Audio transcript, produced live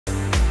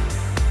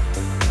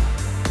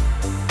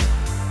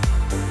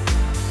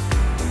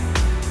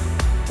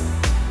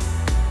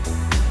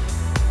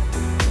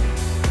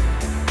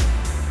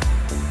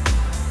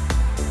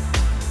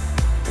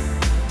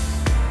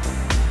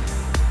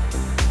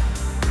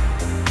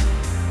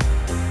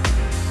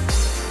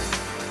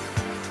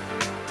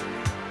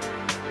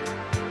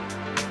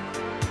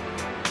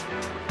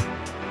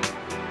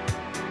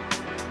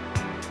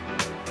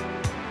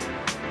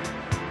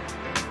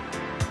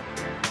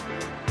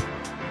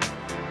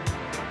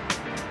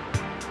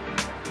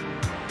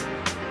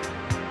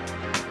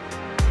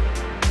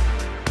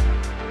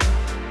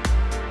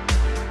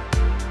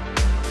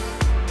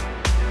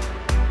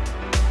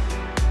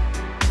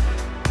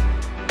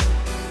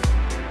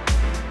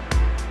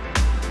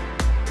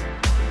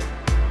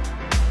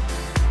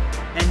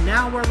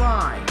now we're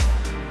live.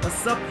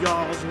 What's up,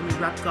 y'all? It's me,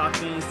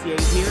 Fantasyastic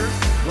here.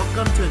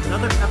 Welcome to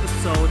another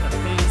episode of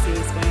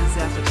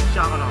Fantasyastic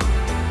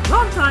Shout-Out.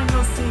 Long time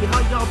no see. How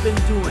y'all been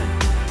doing?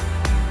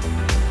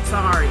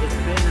 Sorry, it's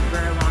been a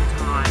very long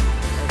time.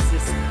 It's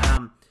just,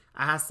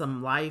 I had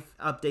some life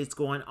updates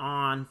going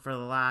on for the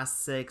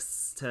last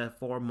 6 to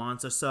 4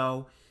 months or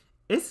so.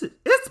 It's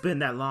been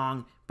that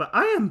long, but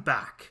I am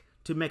back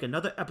to make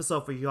another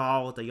episode for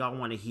y'all that y'all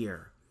want to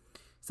hear.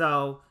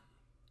 So,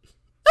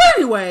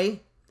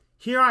 anyway,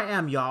 here I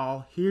am,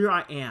 y'all. Here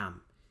I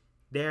am.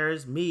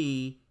 There's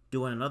me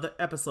doing another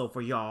episode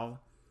for y'all.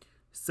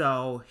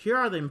 So, here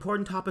are the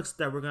important topics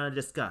that we're going to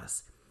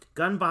discuss.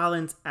 Gun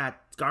violence at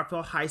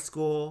Garfield High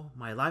School,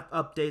 my life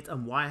updates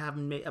on why I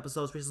haven't made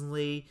episodes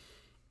recently,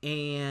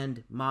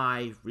 and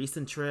my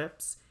recent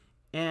trips,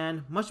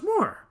 and much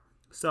more.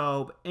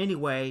 So,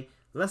 anyway,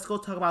 let's go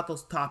talk about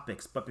those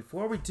topics. But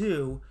before we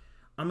do,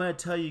 I'm going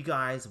to tell you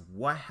guys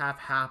what have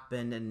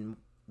happened and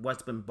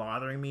what's been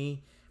bothering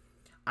me.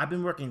 I've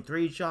been working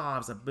 3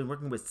 jobs. I've been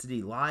working with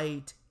City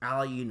Light,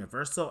 LA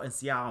Universal, and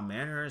Seattle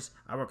Manors.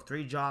 I work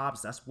 3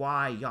 jobs. That's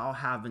why y'all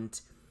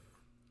haven't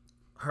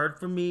heard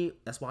from me.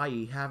 That's why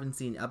you haven't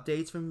seen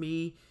updates from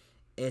me.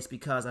 It's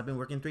because I've been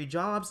working 3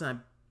 jobs and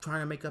I'm trying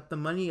to make up the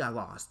money I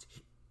lost.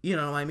 You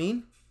know what I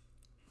mean?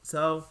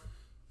 So,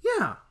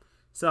 yeah.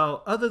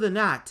 So, other than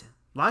that,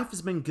 life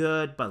has been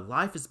good, but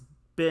life has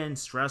been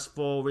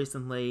stressful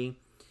recently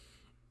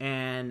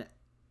and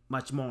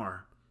much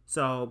more.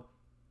 So,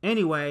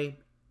 anyway,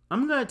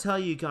 I'm going to tell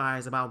you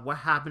guys about what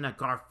happened at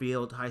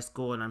Garfield High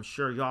School, and I'm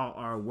sure y'all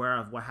are aware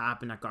of what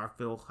happened at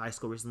Garfield High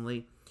School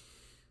recently.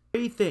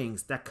 3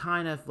 things that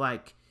kind of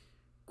like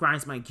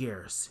grinds my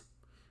gears.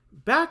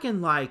 Back in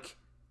like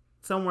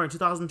somewhere in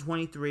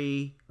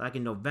 2023, like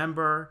in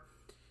November,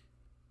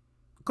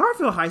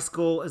 Garfield High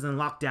School is in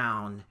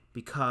lockdown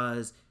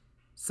because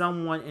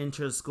someone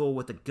entered school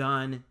with a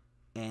gun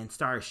and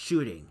started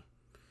shooting.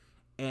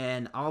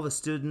 And all the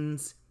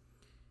students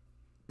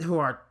who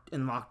are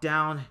in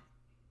lockdown,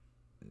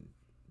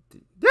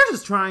 they're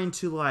just trying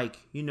to, like,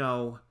 you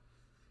know,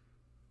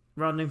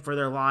 running for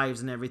their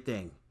lives and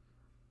everything.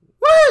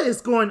 What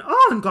is going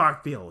on,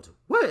 Garfield?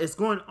 What is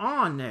going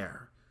on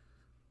there?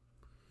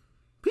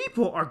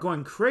 People are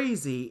going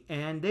crazy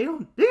and they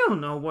don't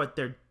know what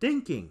they're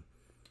thinking.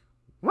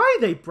 Why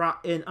they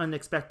brought in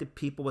unexpected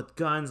people with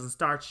guns and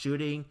start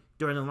shooting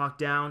during the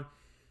lockdown?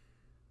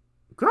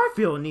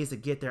 Garfield needs to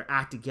get their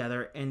act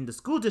together, and the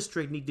school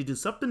district need to do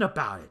something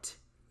about it.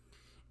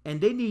 And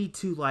they need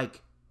to,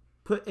 like,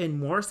 put in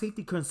more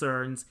safety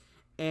concerns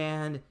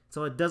and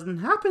so it doesn't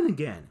happen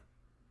again.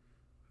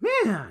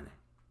 Man,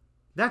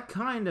 that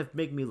kind of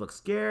made me look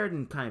scared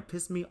and kind of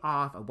pissed me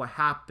off at what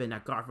happened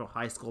at Garfield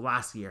High School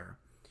last year.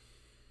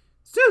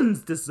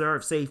 Students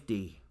deserve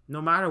safety,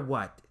 no matter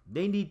what.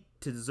 They need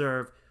to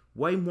deserve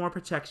way more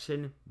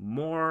protection,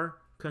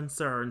 more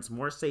concerns,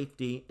 more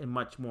safety, and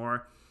much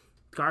more.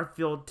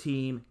 Garfield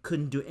team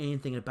couldn't do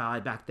anything about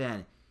it back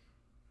then.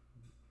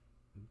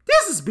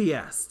 This is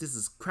BS. This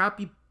is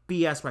crappy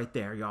BS right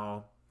there,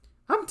 y'all.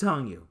 I'm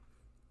telling you.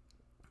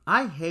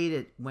 I hate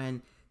it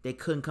when they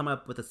couldn't come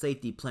up with a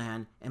safety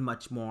plan and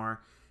much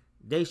more.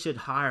 They should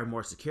hire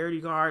more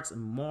security guards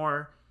and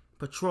more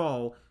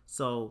patrol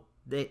so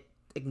they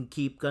can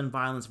keep gun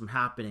violence from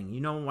happening.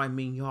 You know what I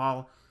mean,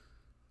 y'all?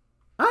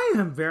 I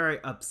am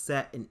very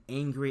upset and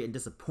angry and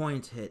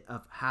disappointed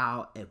of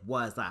how it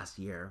was last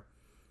year.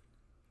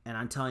 And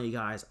I'm telling you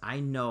guys, I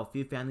know a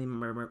few family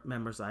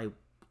members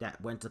that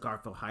went to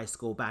Garfield High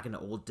School back in the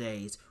old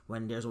days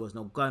when there was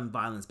no gun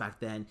violence back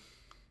then.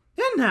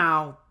 And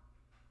now,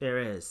 there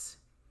is.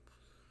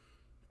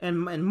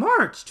 And in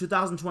March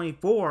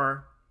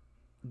 2024,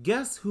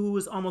 guess who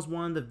was almost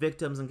one of the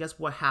victims and guess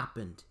what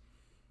happened?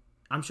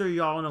 I'm sure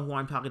you all know who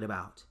I'm talking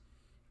about.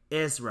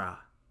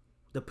 Ezra,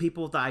 the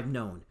people that I've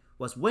known,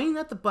 was waiting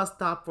at the bus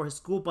stop for his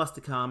school bus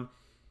to come,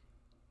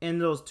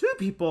 and those 2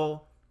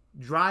 people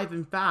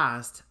driving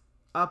fast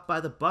up by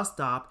the bus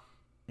stop,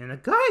 and a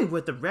guy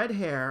with the red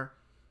hair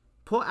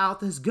pull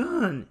out his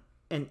gun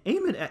and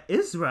aim it at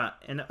Ezra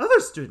and the other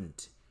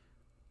student.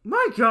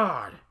 My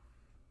God,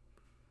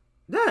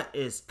 that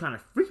is kind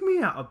of freaking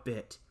me out a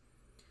bit.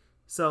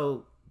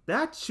 So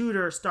that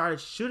shooter started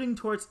shooting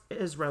towards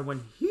Ezra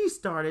when he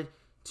started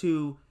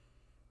to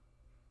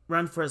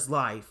run for his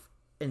life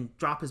and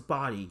drop his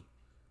body,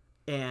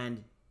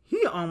 and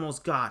he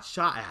almost got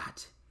shot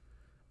at.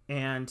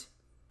 And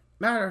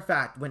matter of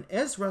fact, when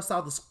Ezra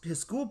saw his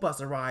school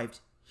bus arrived,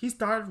 he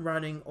started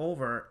running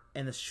over,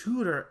 and the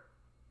shooter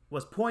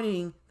was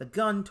pointing the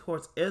gun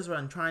towards Ezra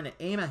and trying to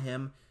aim at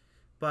him.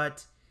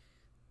 But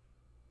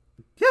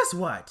guess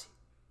what?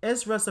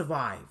 Ezra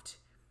survived.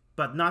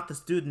 But not the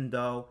student,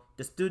 though.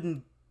 The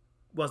student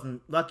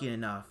wasn't lucky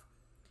enough.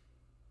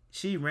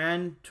 She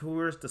ran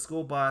towards the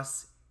school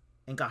bus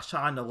and got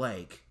shot in the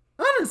leg.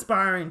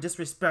 Uninspiring,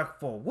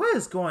 disrespectful. What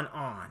is going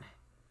on?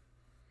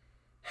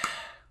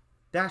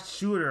 That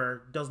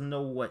shooter doesn't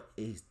know what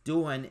he's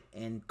doing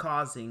and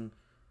causing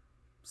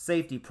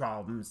safety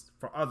problems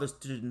for other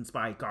students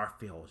by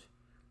Garfield.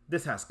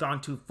 This has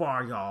gone too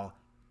far, y'all.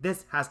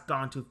 This has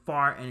gone too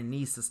far and it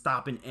needs to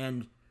stop and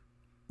end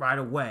right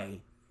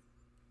away.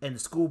 And the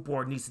school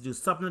board needs to do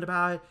something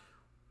about it,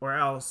 or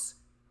else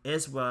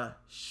Ezra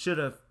should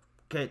have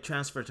get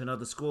transferred to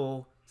another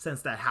school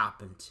since that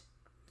happened.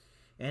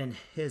 And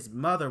his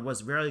mother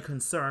was very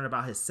concerned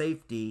about his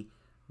safety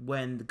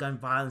when the gun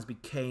violence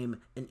became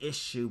an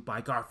issue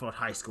by Garfield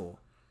High School.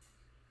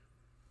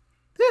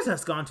 This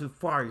has gone too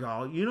far,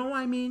 y'all. You know what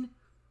I mean?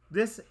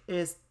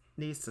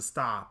 Needs to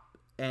stop,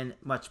 and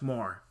much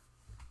more.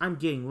 I'm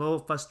getting a little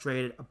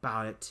frustrated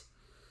about it.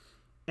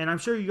 And I'm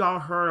sure y'all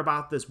heard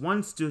about this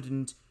one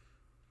student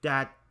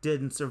that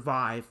didn't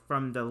survive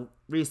from the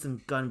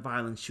recent gun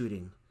violence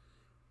shooting.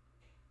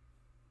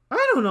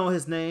 I don't know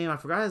his name. I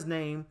forgot his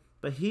name.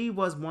 But he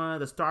was one of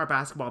the star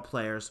basketball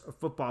players or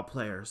football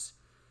players.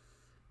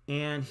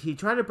 And he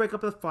tried to break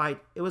up the fight.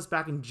 It was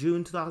back in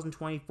June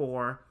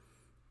 2024,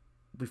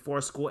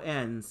 before school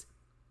ends.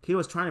 He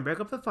was trying to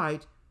break up the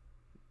fight.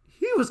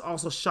 He was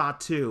also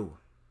shot too.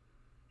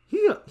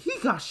 He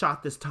got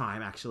shot this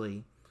time,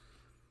 actually.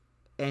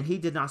 And he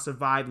did not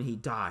survive, and he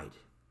died.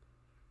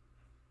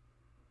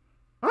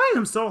 I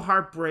am so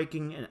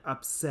heartbreaking and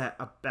upset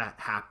that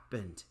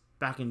happened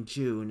back in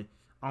June,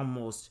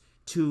 almost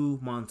 2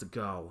 months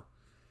ago.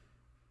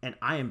 And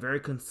I am very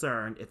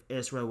concerned if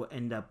Israel will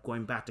end up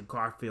going back to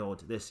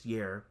Garfield this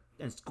year,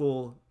 and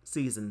school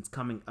season's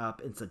coming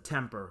up in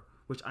September,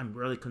 which I'm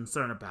really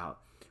concerned about.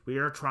 We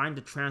are trying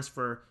to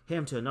transfer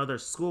him to another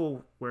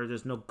school where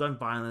there's no gun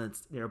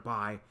violence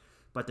nearby,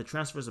 but the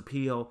transfer's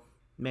appeal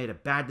made a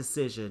bad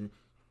decision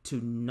to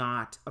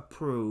not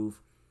approve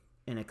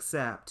and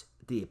accept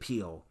the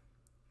appeal.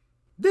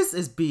 This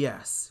is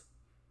BS.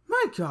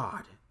 My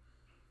God.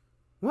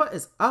 What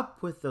is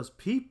up with those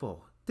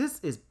people?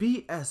 This is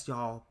BS,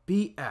 y'all.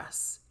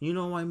 BS. You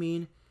know what I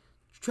mean?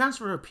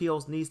 Transfer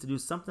appeals needs to do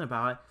something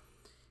about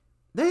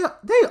it.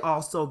 They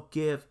also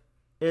give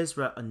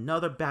Israel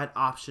another bad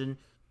option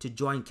to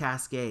join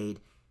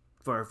Cascade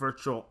for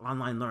virtual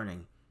online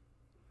learning.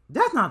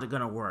 That's not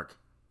going to work.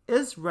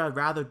 Israel would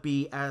rather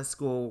be at a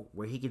school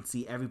where he can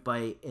see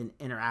everybody and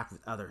interact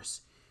with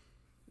others.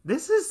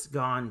 This has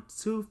gone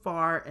too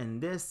far,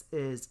 and this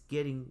is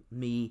getting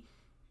me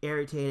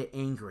irritated,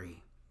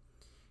 angry.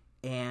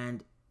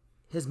 And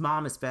his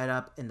mom is fed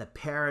up, and the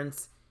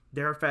parents,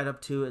 they're fed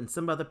up too, and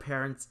some other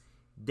parents,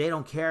 they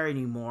don't care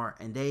anymore,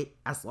 and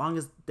as long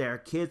as their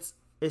kids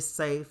is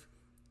safe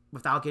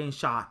without getting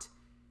shot,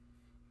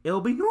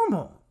 it'll be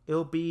normal.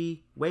 It'll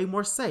be way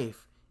more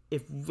safe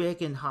if they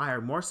can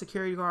hire more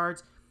security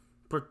guards,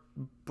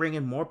 bring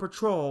in more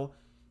patrol,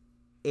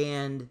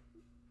 and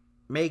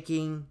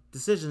making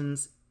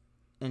decisions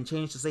and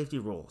change the safety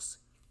rules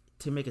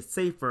to make it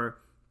safer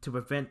to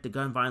prevent the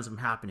gun violence from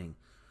happening.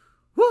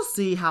 We'll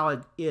see how it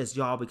is,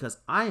 y'all, because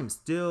I am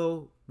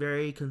still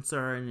very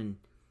concerned and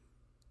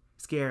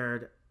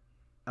scared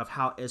of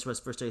how Israel's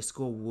first day of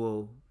school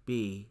will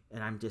be.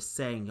 And I'm just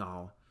saying,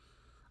 y'all,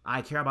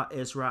 I care about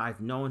Israel.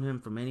 I've known him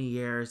for many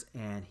years,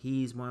 and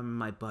he's one of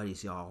my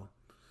buddies, y'all.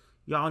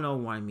 Y'all know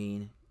what I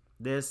mean.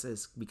 This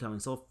is becoming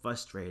so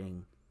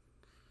frustrating.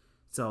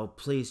 So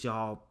please,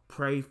 y'all,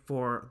 pray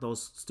for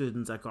those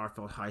students at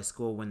Garfield High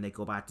School when they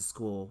go back to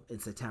school in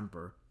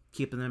September.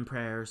 Keep them in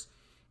prayers,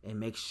 and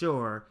make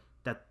sure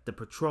that the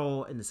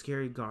patrol and the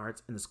security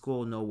guards in the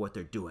school know what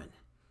they're doing.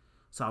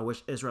 So I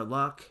wish Israel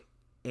luck,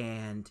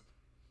 and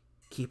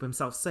keep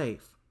himself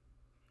safe,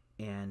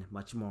 and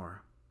much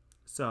more.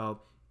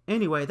 So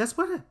anyway, that's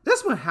what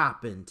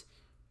happened.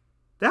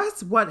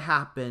 That's what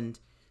happened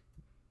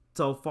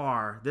so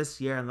far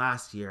this year and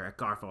last year at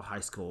Garfield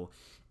High School.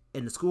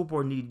 And the school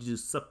board needed to do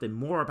something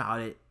more about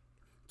it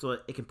so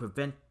it can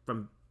prevent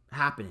from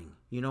happening.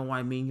 You know what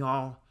I mean,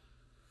 y'all?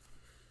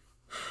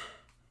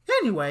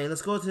 Anyway,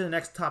 let's go to the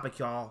next topic,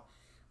 y'all.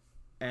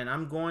 And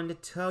I'm going to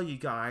tell you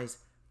guys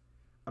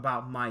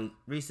about my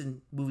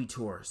recent movie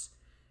tours.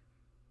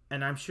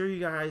 And I'm sure you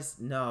guys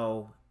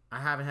know,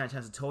 I haven't had a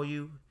chance to tell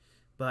you,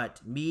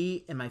 but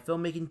me and my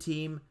filmmaking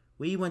team,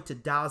 we went to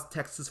Dallas,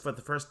 Texas for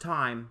the first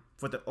time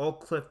for the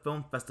Oak Cliff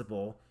Film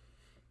Festival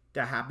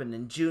that happened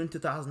in June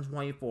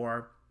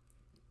 2024.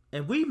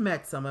 And we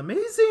met some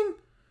amazing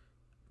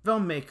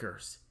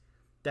filmmakers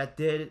that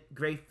did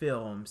great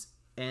films,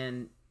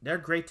 and they're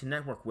great to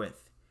network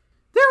with.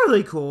 They're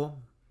really cool.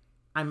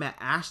 I met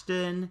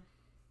Ashton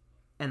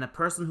and the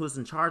person who's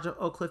in charge of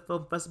Oak Cliff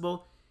Film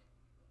Festival.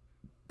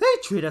 They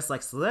treat us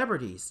like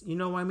celebrities. You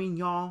know what I mean,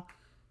 y'all?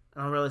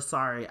 I'm really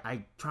sorry.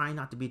 I try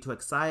not to be too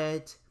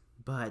excited,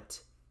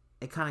 but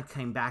it kind of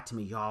came back to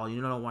me, y'all.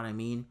 You know what I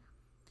mean?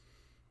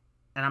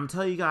 And I'm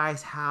telling you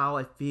guys how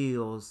it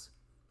feels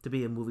to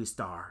be a movie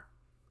star.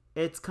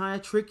 It's kind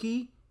of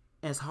tricky,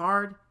 and it's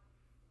hard.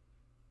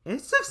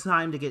 It's just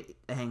time to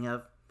get the hang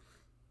of.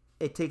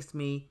 It takes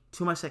me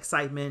too much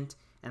excitement,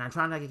 and I'm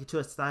trying not to get too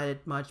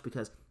excited much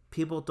because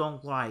people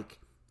don't like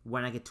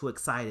when I get too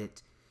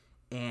excited,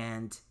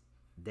 and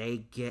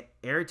they get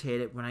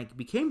irritated when I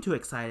became too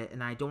excited,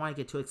 and I don't want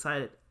to get too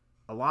excited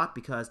a lot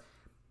because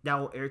that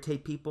will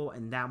irritate people,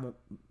 and that won't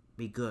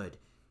be good.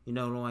 You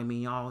know what I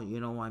mean, y'all? You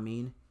know what I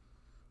mean?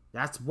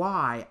 That's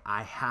why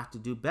I have to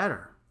do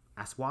better.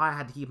 That's why I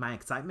had to keep my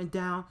excitement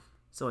down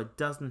so it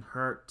doesn't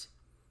hurt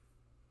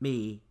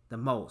me the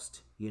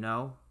most, you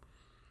know?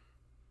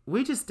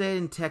 We just stayed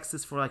in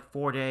Texas for like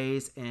 4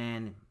 days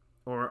and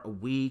or a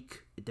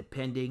week,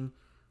 depending.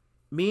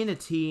 Me and the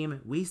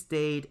team, we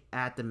stayed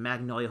at the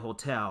Magnolia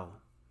Hotel,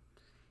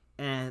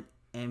 and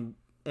and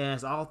and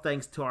it's all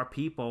thanks to our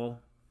people.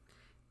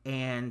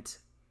 And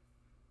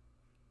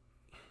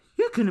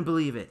you couldn't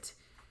believe it.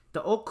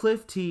 The Oak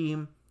Cliff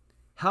team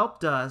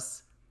helped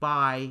us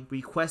by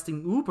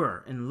requesting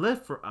Uber and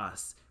Lyft for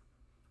us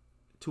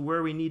to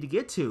where we need to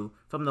get to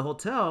from the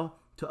hotel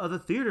to other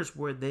theaters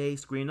where they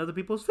screen other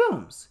people's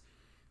films.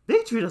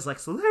 They treat us like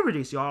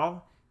celebrities,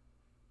 y'all.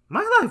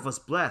 My life was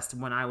blessed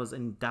when I was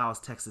in Dallas,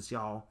 Texas,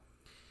 y'all.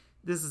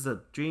 This is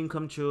a dream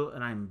come true,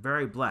 and I'm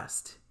very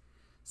blessed.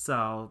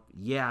 So,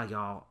 yeah,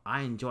 y'all,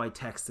 I enjoy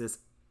Texas,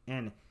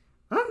 and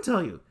I'm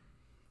telling you,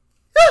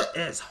 it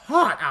is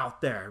hot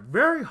out there.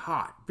 Very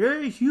hot,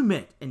 very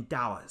humid in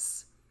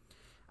Dallas.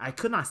 I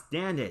could not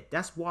stand it.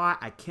 That's why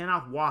I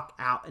cannot walk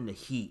out in the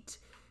heat.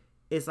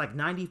 It's like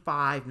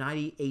 95,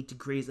 98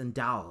 degrees in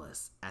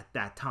Dallas at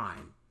that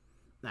time.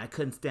 I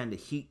couldn't stand the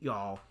heat,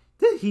 y'all.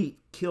 The heat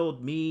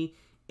killed me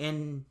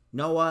and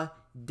Noah,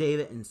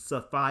 David, and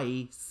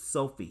Sophie.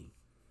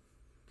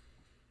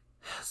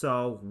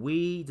 So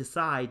we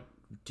decide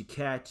to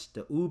catch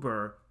the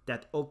Uber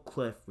that Oak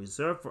Cliff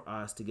reserved for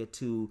us to get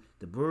to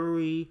the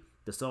brewery,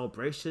 the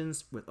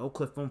celebrations with Oak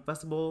Cliff Film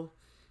Festival.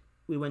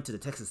 We went to the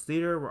Texas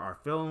Theater where our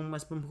film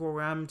has been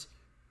programmed.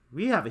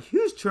 We have a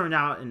huge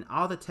turnout, and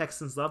all the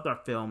Texans loved our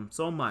film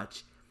so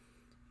much,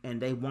 and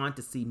they want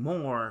to see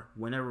more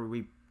whenever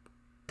we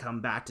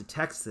come back to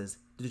Texas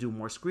to do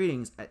more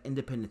screenings at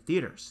independent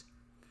theaters,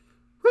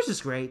 which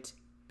is great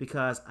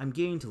because I'm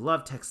getting to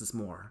love Texas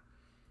more.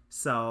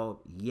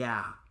 So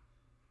yeah,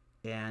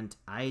 and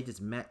I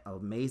just met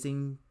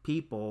amazing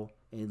people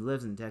and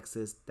lives in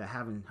Texas that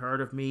haven't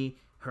heard of me,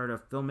 heard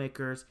of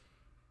filmmakers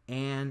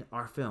and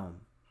our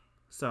film.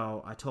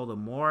 So I told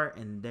them more,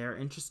 and they're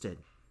interested,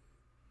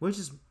 which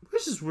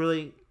is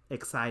really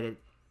excited.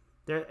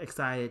 They're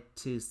excited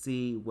to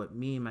see what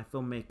me and my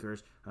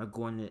filmmakers are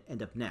going to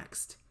end up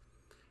next.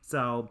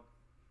 So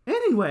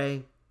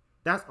anyway,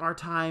 that's our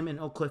time in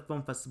Oak Cliff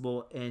Film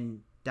Festival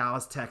in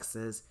Dallas,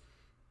 Texas,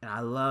 and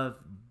I love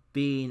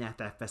being at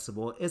that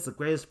festival. It's the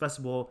greatest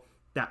festival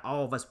that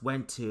all of us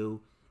went to,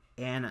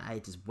 and I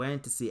just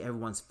went to see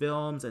everyone's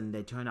films, and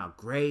they turned out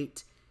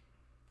great,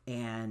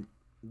 and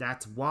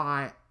that's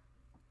why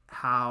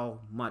how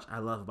much I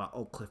love about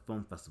Oak Cliff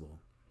Film Festival.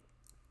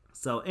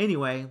 So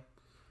anyway,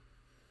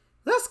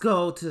 let's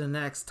go to the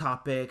next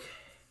topic,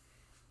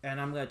 and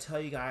I'm going to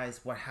tell you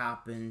guys what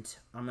happened.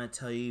 I'm going to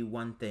tell you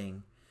one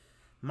thing.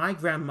 My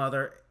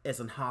grandmother is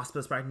in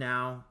hospice right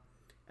now,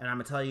 and I'm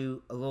going to tell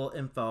you a little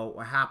info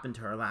what happened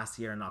to her last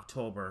year in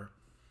October.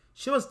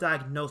 She was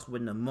diagnosed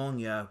with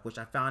pneumonia, which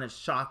I found it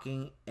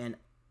shocking and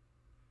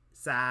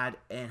sad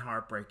and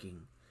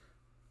heartbreaking.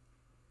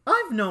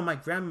 I've known my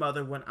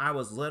grandmother when I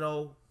was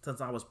little, since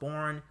I was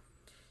born.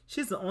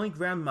 She's the only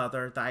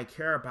grandmother that I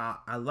care about.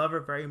 I love her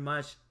very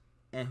much,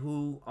 and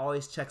who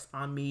always checks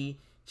on me,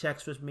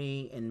 checks with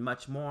me, and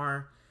much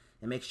more,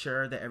 and makes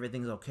sure that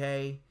everything's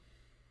okay.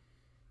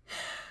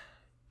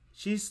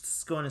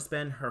 She's going to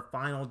spend her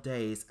final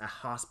days at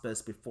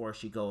hospice before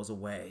she goes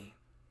away.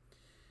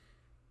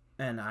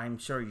 And I'm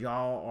sure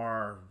y'all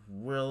are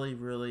really,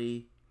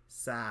 really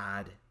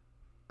sad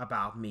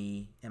about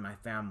me and my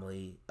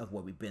family of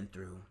what we've been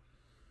through.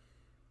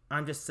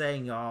 I'm just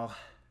saying, y'all,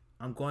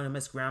 I'm going to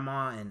miss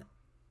Grandma, and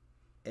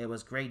it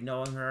was great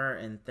knowing her,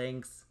 and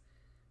thanks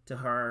to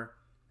her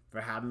for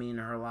having me in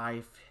her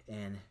life,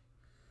 and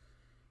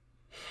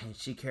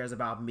she cares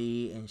about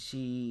me, and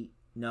she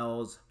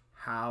knows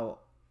how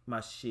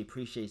much she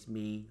appreciates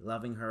me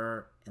loving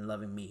her and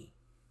loving me.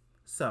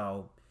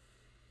 So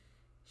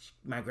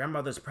my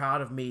grandmother's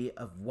proud of me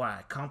of what I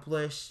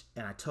accomplished,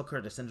 and I took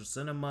her to Central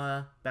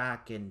Cinema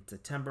back in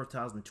September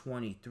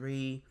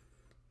 2023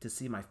 to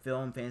see my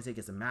film Fantasy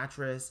Gets a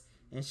Mattress,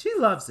 and she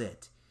loves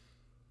it.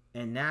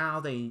 And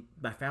now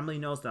my family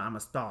knows that I'm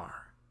a star.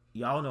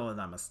 Y'all know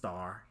that I'm a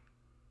star.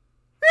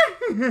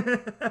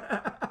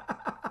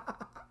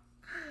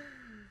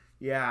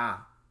 Yeah,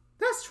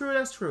 that's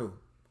true.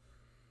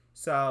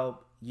 So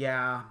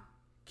yeah,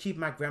 keep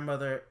my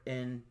grandmother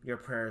in your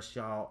prayers,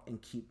 y'all,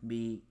 and keep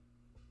me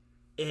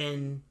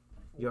in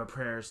your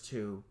prayers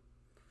too,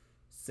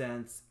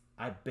 since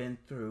I've been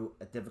through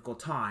a difficult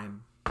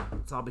time.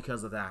 It's all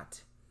because of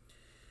that.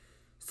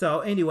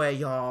 So anyway,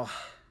 y'all,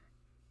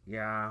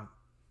 yeah,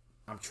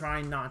 I'm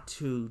trying not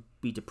to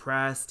be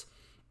depressed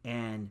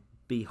and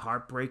be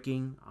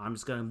heartbreaking. I'm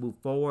just going to move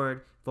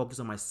forward, focus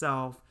on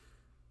myself,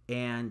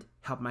 and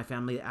help my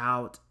family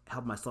out,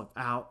 help myself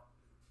out,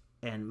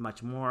 and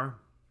much more.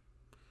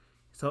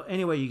 So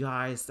anyway, you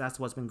guys, that's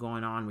what's been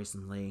going on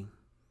recently.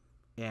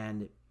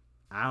 And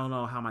I don't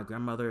know how my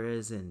grandmother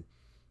is, and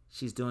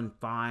she's doing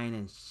fine,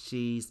 and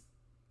she's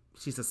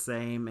the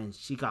same, and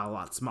she got a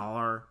lot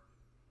smaller,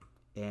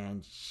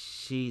 and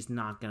she's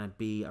not going to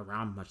be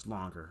around much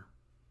longer.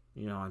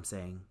 You know what I'm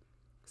saying?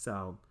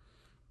 So,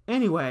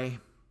 anyway,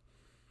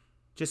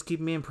 just keep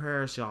me in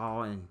prayers,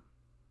 y'all. And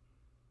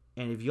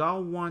if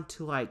y'all want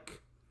to,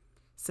 like,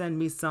 send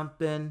me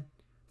something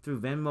through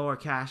Venmo or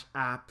Cash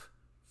App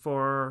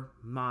for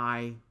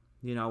my,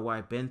 what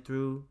I've been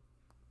through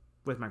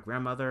with my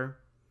grandmother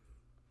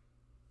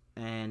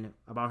and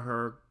about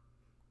her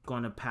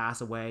going to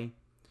pass away,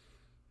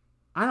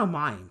 I don't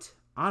mind.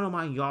 I don't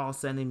mind y'all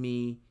sending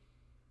me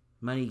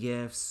money,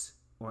 gifts,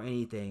 or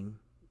anything.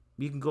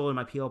 You can go to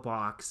my P.O.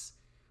 box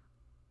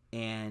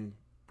and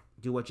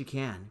do what you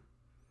can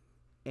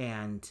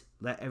and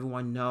let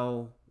everyone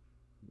know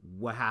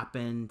what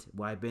happened,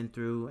 what I've been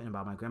through, and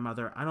about my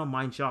grandmother. I don't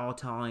mind y'all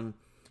telling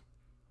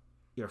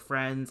your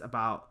friends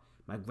about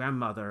my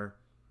grandmother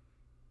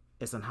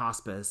is in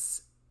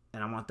hospice,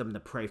 and I want them to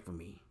pray for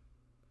me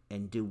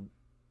and do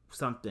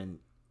something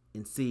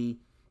and see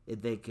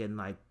if they can,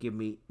 like, give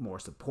me more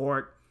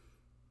support.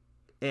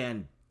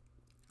 And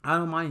I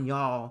don't mind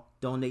y'all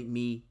donate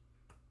me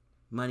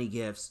money,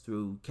 gifts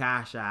through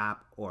Cash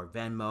App or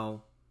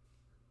Venmo.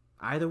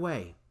 Either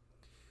way,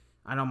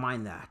 I don't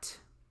mind that.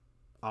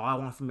 All I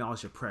want from y'all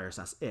is your prayers.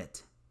 That's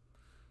it.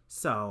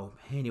 So,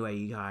 anyway,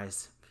 you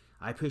guys,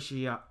 I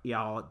appreciate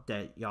y'all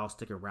that y'all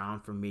stick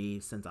around for me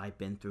since I've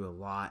been through a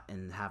lot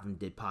and haven't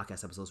did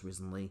podcast episodes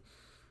recently.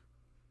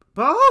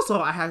 But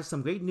also, I have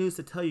some great news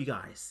to tell you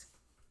guys.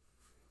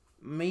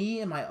 Me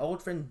and my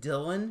old friend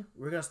Dylan,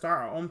 we're going to start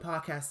our own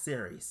podcast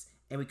series.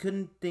 And we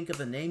couldn't think of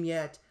the name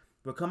yet.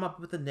 We'll come up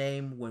with a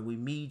name when we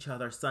meet each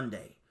other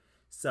Sunday.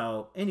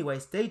 So, anyway,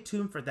 stay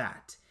tuned for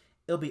that.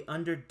 It'll be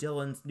under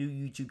Dylan's new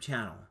YouTube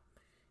channel.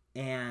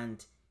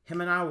 And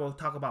him and I will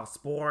talk about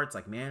sports,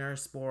 like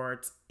Mariners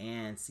sports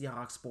and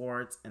Seahawks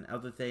sports and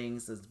other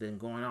things that's been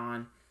going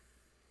on.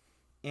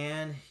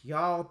 And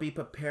y'all be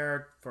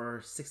prepared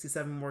for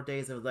 67 more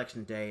days of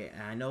Election Day.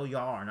 And I know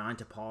y'all are not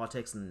into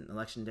politics and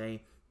Election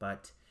Day,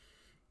 but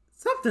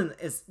something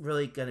is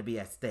really going to be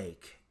at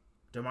stake.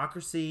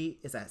 Democracy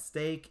is at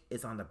stake.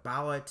 It's on the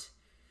ballot.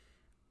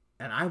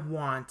 And I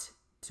want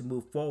to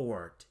move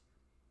forward.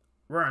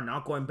 We're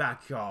not going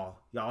back, y'all.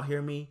 Y'all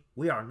hear me?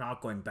 We are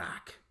not going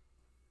back.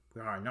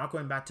 We are not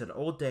going back to the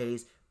old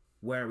days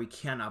where we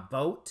cannot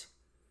vote,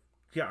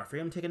 get our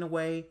freedom taken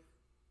away,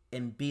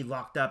 and be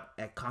locked up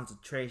at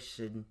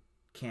concentration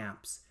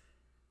camps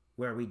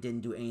where we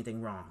didn't do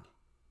anything wrong.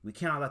 We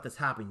cannot let this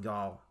happen,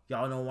 y'all.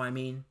 Y'all know what I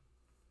mean?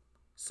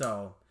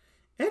 So,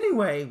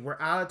 anyway, we're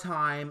out of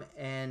time,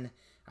 and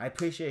I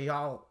appreciate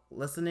y'all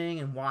listening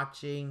and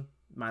watching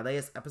my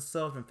latest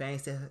episode from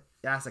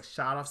Fantasyastic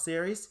Shout-Off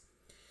series.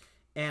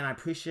 And I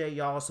appreciate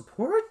y'all's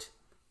support,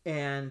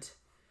 and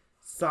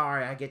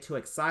sorry I get too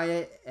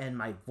excited and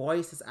my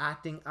voice is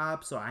acting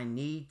up, so I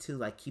need to,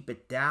 like, keep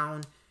it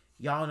down.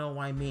 Y'all know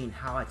what I mean,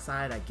 how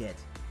excited I get.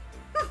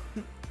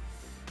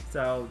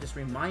 So just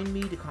remind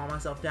me to calm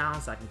myself down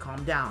so I can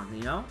calm down,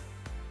 you know?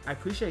 I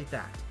appreciate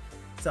that.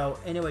 So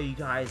anyway, you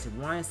guys, if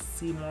you want to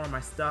see more of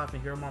my stuff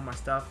and hear more of my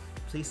stuff,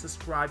 please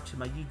subscribe to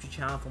my YouTube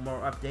channel for more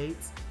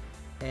updates.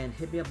 And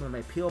hit me up with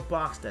my P.O.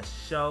 box that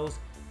shows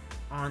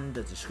on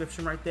the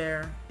description right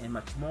there, and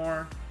much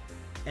more.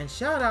 And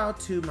shout out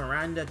to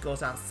Miranda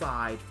Goes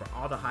Outside for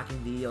all the hiking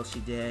videos she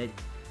did.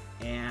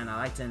 And I'd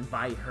like to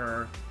invite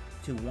her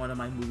to one of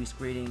my movie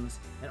screenings.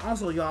 And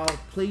also, y'all,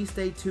 please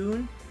stay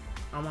tuned.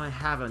 I want to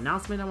have an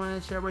announcement I want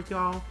to share with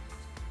y'all.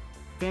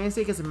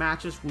 Fantasy Gets a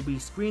Mattress will be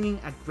screening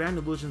at Grand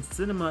Illusion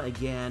Cinema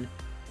again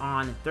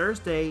on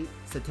Thursday,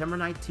 September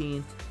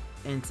 19th,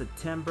 and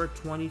September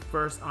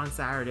 21st on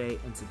Saturday,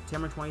 and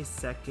September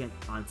 22nd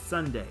on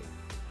Sunday.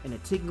 And the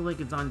ticket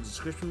link is on the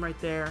description right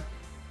there.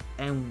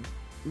 And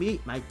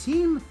my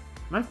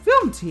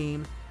film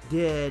team,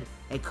 did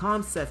a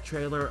concept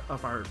trailer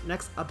of our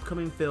next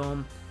upcoming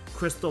film,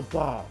 Crystal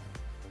Ball.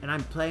 And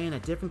I'm playing a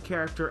different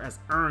character as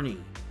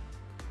Ernie.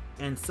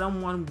 And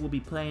someone will be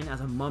playing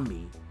as a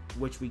mummy,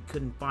 which we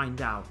couldn't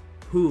find out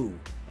who.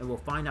 And we'll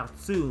find out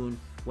soon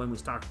when we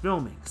start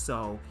filming.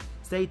 So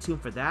stay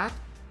tuned for that.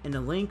 And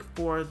the link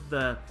for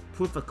the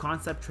proof of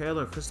concept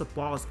trailer of Crystal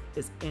Ball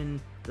is in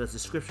the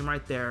description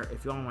right there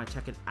if you all want to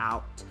check it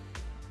out.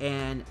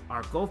 And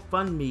our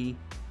GoFundMe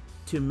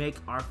to make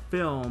our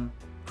film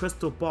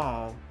Crystal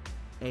Ball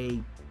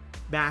a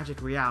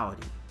magic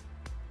reality.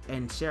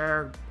 And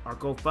share our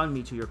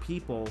GoFundMe to your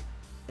people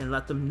and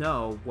let them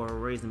know what we're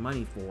raising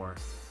money for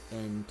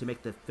and to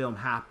make the film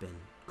happen,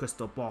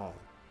 Crystal Ball,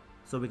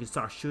 so we can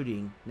start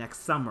shooting next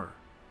summer.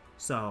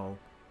 So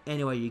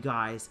anyway, you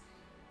guys,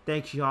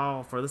 thank you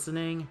all for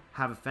listening.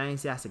 Have a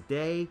fantastic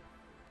day,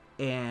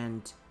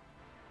 and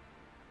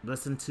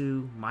listen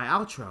to my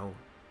outro,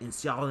 and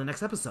see y'all in the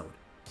next episode.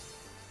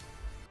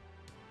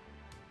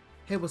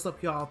 Hey, what's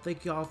up, y'all?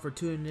 Thank y'all for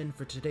tuning in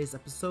for today's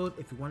episode.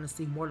 If you want to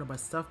see more of my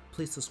stuff,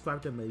 please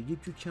subscribe to my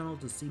YouTube channel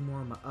to see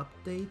more of my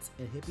updates,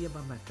 and hit me up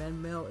on my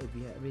fan mail if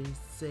you have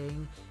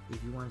anything,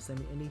 if you want to send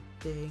me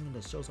anything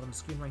that shows on the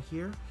screen right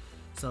here.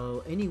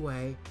 So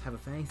anyway, have a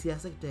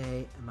fantastic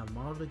day, and my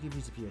motto to give you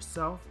is be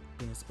yourself,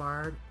 be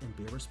inspired, and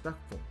be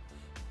respectful.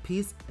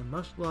 Peace and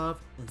much love,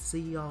 and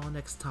see y'all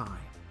next time.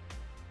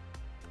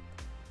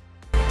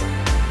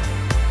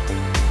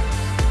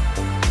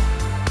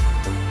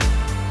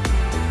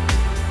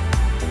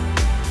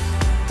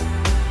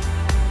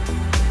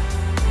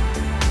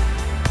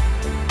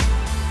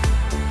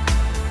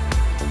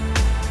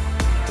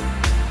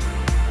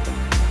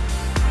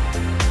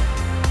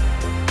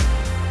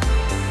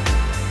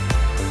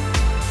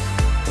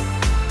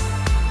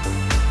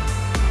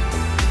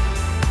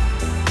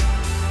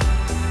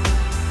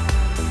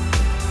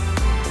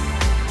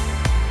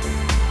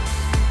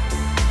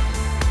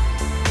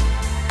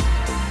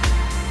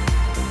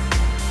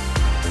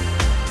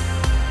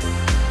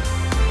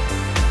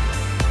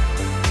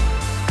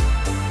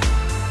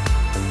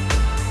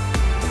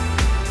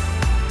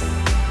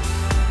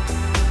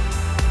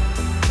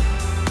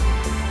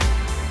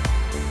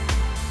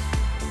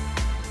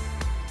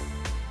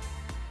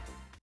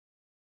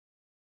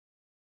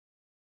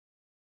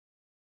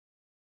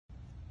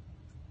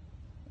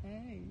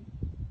 okay.